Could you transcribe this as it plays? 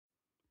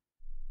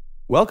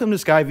Welcome to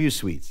Skyview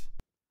Suites.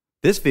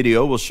 This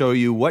video will show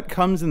you what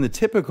comes in the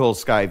typical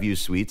Skyview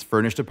Suites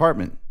furnished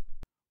apartment.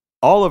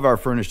 All of our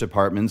furnished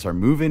apartments are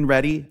move-in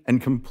ready and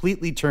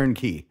completely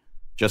turnkey.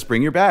 Just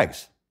bring your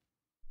bags.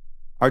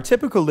 Our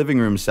typical living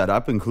room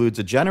setup includes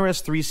a generous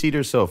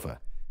 3-seater sofa,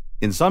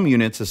 in some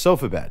units a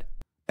sofa bed,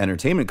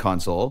 entertainment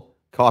console,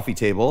 coffee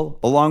table,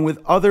 along with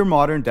other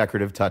modern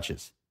decorative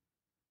touches.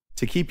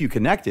 To keep you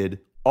connected,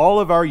 all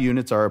of our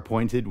units are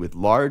appointed with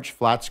large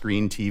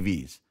flat-screen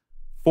TVs,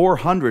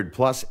 400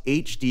 plus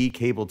HD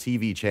cable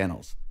TV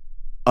channels,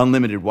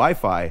 unlimited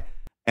Wi-Fi,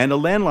 and a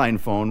landline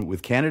phone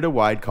with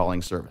Canada-wide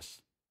calling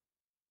service.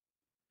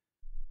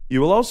 You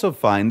will also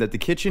find that the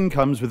kitchen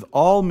comes with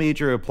all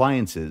major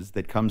appliances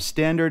that come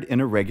standard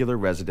in a regular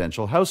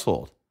residential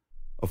household: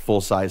 a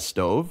full-size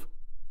stove,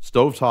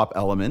 stovetop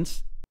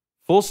elements,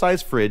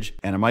 full-size fridge,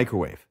 and a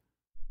microwave.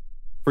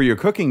 For your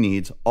cooking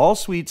needs, all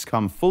suites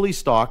come fully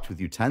stocked with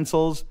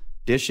utensils,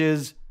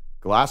 dishes,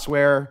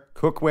 glassware,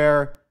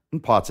 cookware,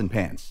 and pots and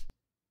pans.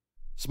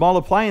 Small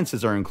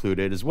appliances are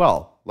included as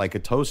well, like a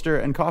toaster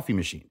and coffee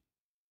machine.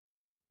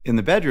 In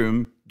the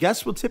bedroom,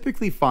 guests will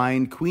typically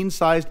find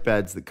queen-sized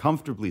beds that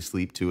comfortably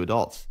sleep 2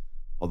 adults,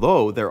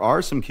 although there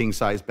are some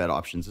king-size bed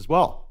options as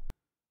well.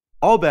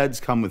 All beds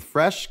come with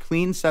fresh,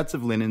 clean sets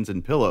of linens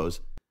and pillows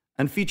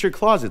and feature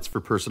closets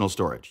for personal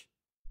storage.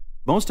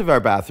 Most of our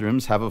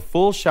bathrooms have a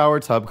full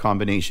shower tub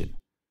combination.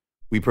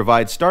 We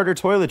provide starter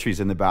toiletries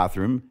in the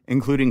bathroom,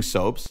 including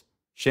soaps,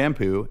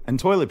 shampoo, and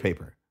toilet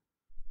paper.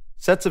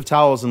 Sets of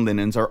towels and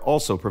linens are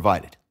also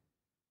provided.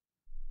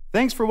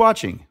 Thanks for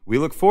watching. We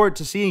look forward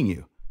to seeing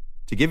you.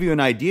 To give you an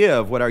idea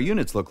of what our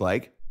units look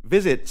like,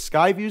 visit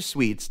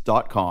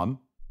skyviewsuites.com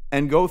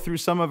and go through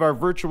some of our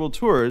virtual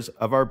tours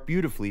of our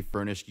beautifully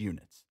furnished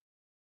units.